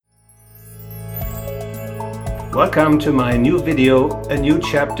Welcome to my new video, a new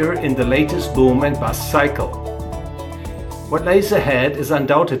chapter in the latest boom and bust cycle. What lays ahead is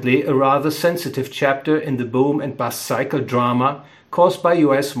undoubtedly a rather sensitive chapter in the boom and bust cycle drama caused by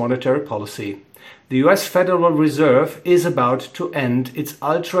US monetary policy. The US Federal Reserve is about to end its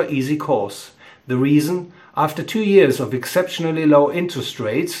ultra-easy course. The reason? After 2 years of exceptionally low interest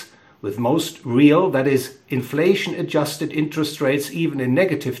rates, with most real, that is, inflation-adjusted interest rates even in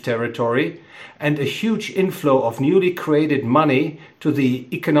negative territory, and a huge inflow of newly created money to the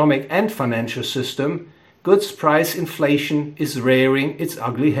economic and financial system, goods price inflation is rearing its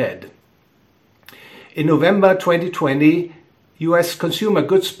ugly head. In November 2020, US consumer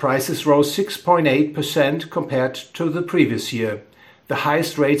goods prices rose 6.8% compared to the previous year, the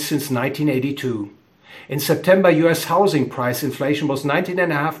highest rate since 1982. In September, US housing price inflation was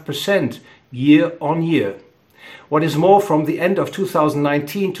 19.5% year on year. What is more, from the end of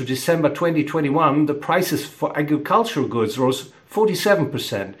 2019 to December 2021, the prices for agricultural goods rose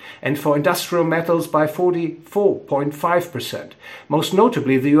 47% and for industrial metals by 44.5%. Most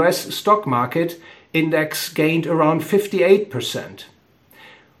notably, the US stock market index gained around 58%.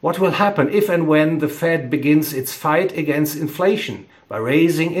 What will happen if and when the Fed begins its fight against inflation by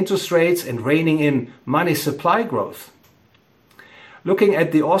raising interest rates and reining in money supply growth? Looking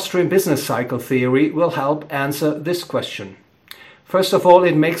at the Austrian business cycle theory will help answer this question. First of all,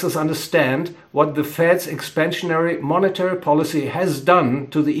 it makes us understand what the Fed's expansionary monetary policy has done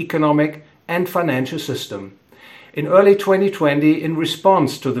to the economic and financial system. In early 2020, in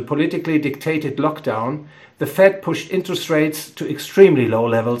response to the politically dictated lockdown, the Fed pushed interest rates to extremely low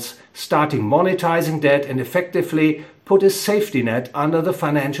levels, starting monetizing debt and effectively put a safety net under the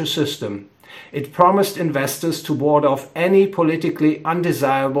financial system. It promised investors to ward off any politically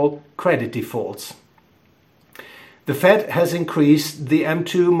undesirable credit defaults. The Fed has increased the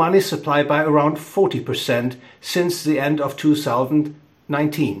M2 money supply by around 40% since the end of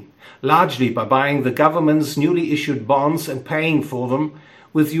 2019, largely by buying the government's newly issued bonds and paying for them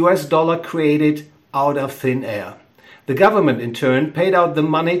with US dollar created out of thin air. The government in turn paid out the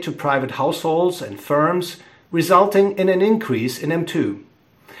money to private households and firms, resulting in an increase in M2.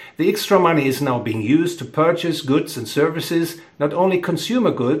 The extra money is now being used to purchase goods and services, not only consumer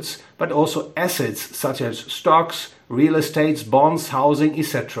goods, but also assets such as stocks, real estates, bonds, housing,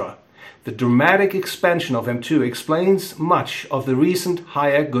 etc. The dramatic expansion of M2 explains much of the recent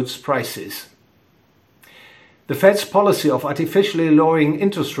higher goods prices. The Fed's policy of artificially lowering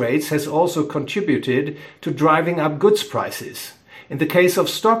interest rates has also contributed to driving up goods prices. In the case of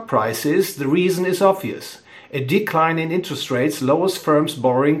stock prices, the reason is obvious. A decline in interest rates lowers firms'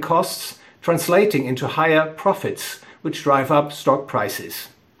 borrowing costs, translating into higher profits, which drive up stock prices.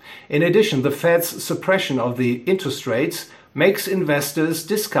 In addition, the Fed's suppression of the interest rates makes investors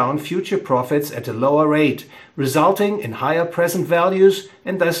discount future profits at a lower rate, resulting in higher present values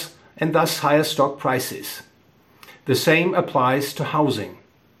and thus higher stock prices. The same applies to housing.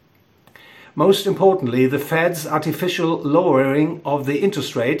 Most importantly, the Fed's artificial lowering of the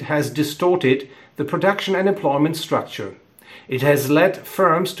interest rate has distorted the production and employment structure. It has led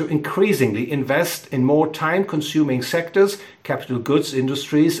firms to increasingly invest in more time-consuming sectors, capital goods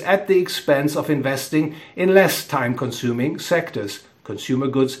industries, at the expense of investing in less time-consuming sectors, consumer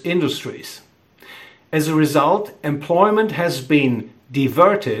goods industries. As a result, employment has been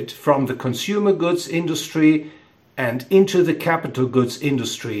diverted from the consumer goods industry and into the capital goods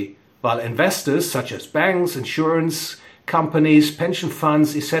industry, while investors such as banks, insurance companies, pension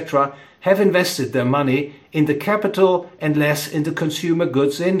funds, etc. have invested their money in the capital and less in the consumer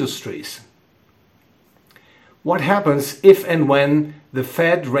goods industries. What happens if and when the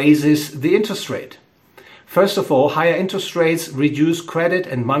Fed raises the interest rate? First of all, higher interest rates reduce credit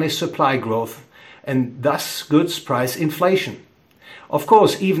and money supply growth and thus goods price inflation. Of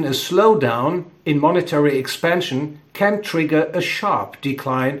course, even a slowdown in monetary expansion can trigger a sharp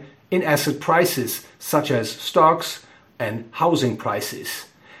decline in asset prices such as stocks and housing prices.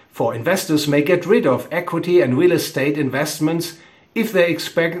 For investors may get rid of equity and real estate investments if they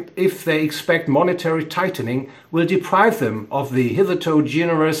expect monetary tightening will deprive them of the hitherto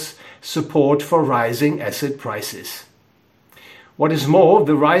generous support for rising asset prices. What is more,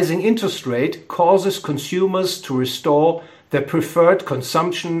 the rising interest rate causes consumers to restore their preferred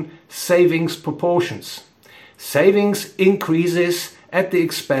consumption savings proportions. Savings increases at the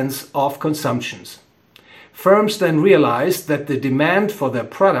expense of consumptions. Firms then realize that the demand for their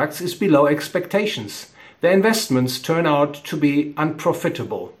products is below expectations. Their investments turn out to be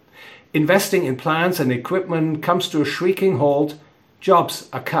unprofitable. Investing in plants and equipment comes to a shrieking halt. Jobs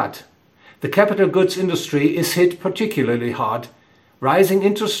are cut. The capital goods industry is hit particularly hard. Rising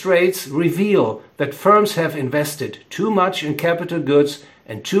interest rates reveal that firms have invested too much in capital goods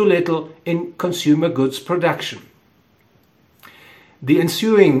and too little in consumer goods production. The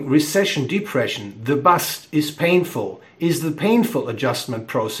ensuing recession depression, the bust, is the painful adjustment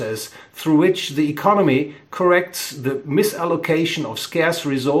process through which the economy corrects the misallocation of scarce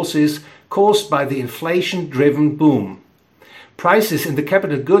resources caused by the inflation-driven boom. Prices in the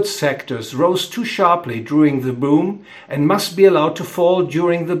capital goods sectors rose too sharply during the boom and must be allowed to fall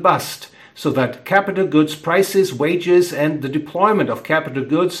during the bust, so that capital goods prices, wages, and the deployment of capital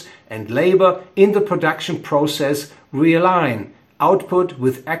goods and labor in the production process realign output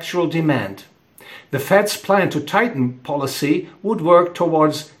with actual demand. The Fed's plan to tighten policy would work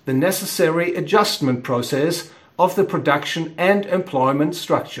towards the necessary adjustment process of the production and employment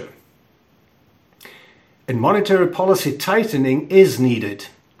structure. And monetary policy tightening is needed.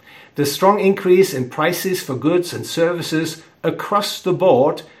 The strong increase in prices for goods and services across the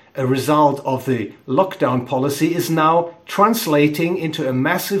board, a result of the lockdown policy, is now translating into a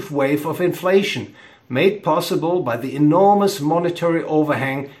massive wave of inflation, made possible by the enormous monetary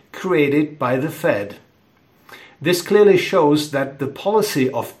overhang created by the Fed. This clearly shows that the policy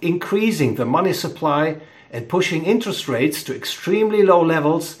of increasing the money supply and pushing interest rates to extremely low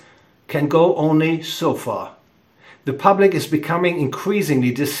levels can go only so far. The public is becoming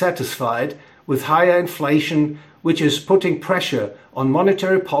increasingly dissatisfied with higher inflation, which is putting pressure on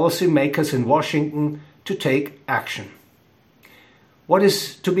monetary policy makers in Washington to take action. What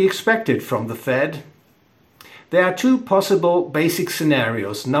is to be expected from the Fed? There are two possible basic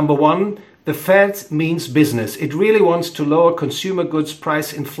scenarios. Number one, the Fed means business. It really wants to lower consumer goods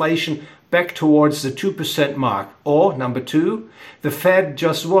price inflation back towards the 2% mark. Or number two, the Fed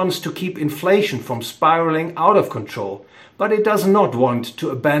just wants to keep inflation from spiraling out of control, but it does not want to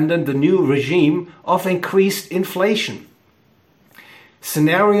abandon the new regime of increased inflation.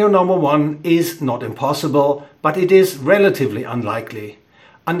 Scenario number one is not impossible, but it is relatively unlikely.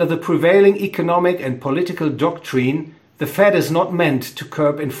 Under the prevailing economic and political doctrine, the Fed is not meant to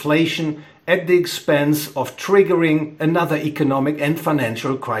curb inflation at the expense of triggering another economic and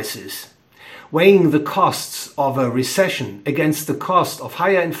financial crisis. Weighing the costs of a recession against the cost of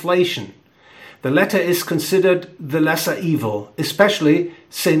higher inflation, the latter is considered the lesser evil, especially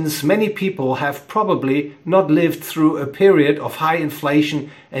since many people have probably not lived through a period of high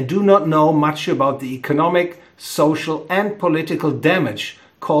inflation and do not know much about the economic, social, and political damage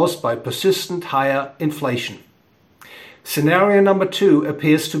caused by persistent higher inflation. Scenario number two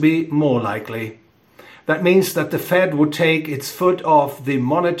appears to be more likely. That means that the Fed would take its foot off the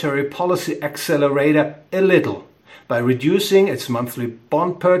monetary policy accelerator a little by reducing its monthly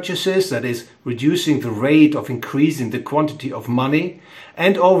bond purchases, that is, reducing the rate of increasing the quantity of money,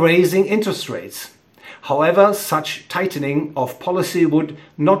 and or raising interest rates. However, such tightening of policy would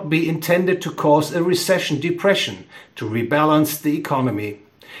not be intended to cause a recession depression, to rebalance the economy.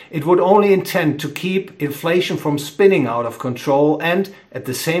 It would only intend to keep inflation from spinning out of control and, at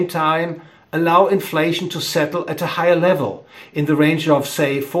the same time, allow inflation to settle at a higher level, in the range of,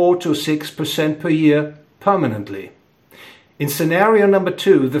 say, 4 to 6% per year permanently. In scenario number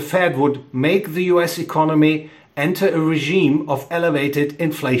two, the Fed would make the US economy enter a regime of elevated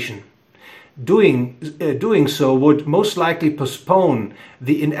inflation. Doing so would most likely postpone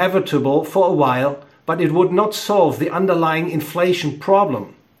the inevitable for a while, but it would not solve the underlying inflation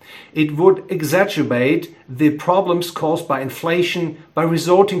problem. It would exacerbate the problems caused by inflation by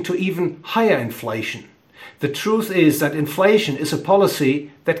resorting to even higher inflation. The truth is that inflation is a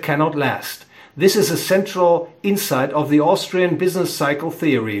policy that cannot last. This is a central insight of the Austrian business cycle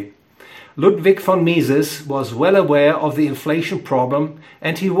theory. Ludwig von Mises was well aware of the inflation problem,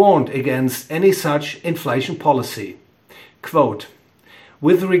 and he warned against any such inflation policy. Quote,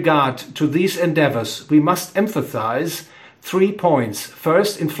 "With regard to these endeavors, we must emphasize 3 points.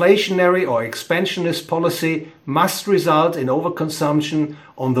 First, inflationary or expansionist policy must result in overconsumption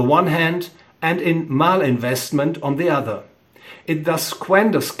on the one hand and in malinvestment on the other. It thus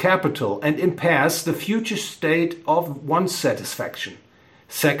squanders capital and impairs the future state of one's satisfaction.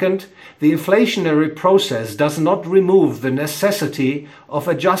 Second, the inflationary process does not remove the necessity of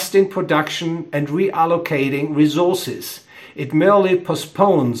adjusting production and reallocating resources. It merely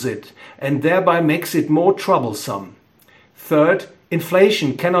postpones it and thereby makes it more troublesome. Third,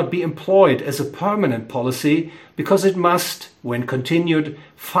 inflation cannot be employed as a permanent policy because it must, when continued,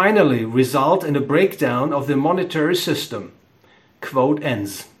 finally result in a breakdown of the monetary system." Quote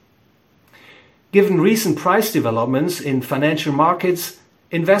ends. Given recent price developments in financial markets,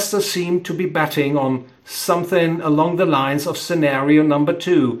 investors seem to be betting on something along the lines of scenario number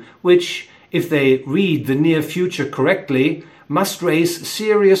two, which, if they read the near future correctly, must raise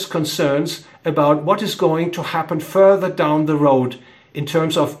serious concerns about what is going to happen further down the road in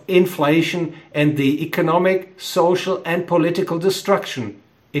terms of inflation and the economic, social and political destruction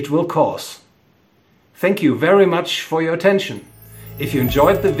it will cause. Thank you very much for your attention. If you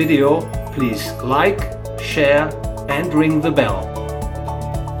enjoyed the video, please like, share and ring the bell.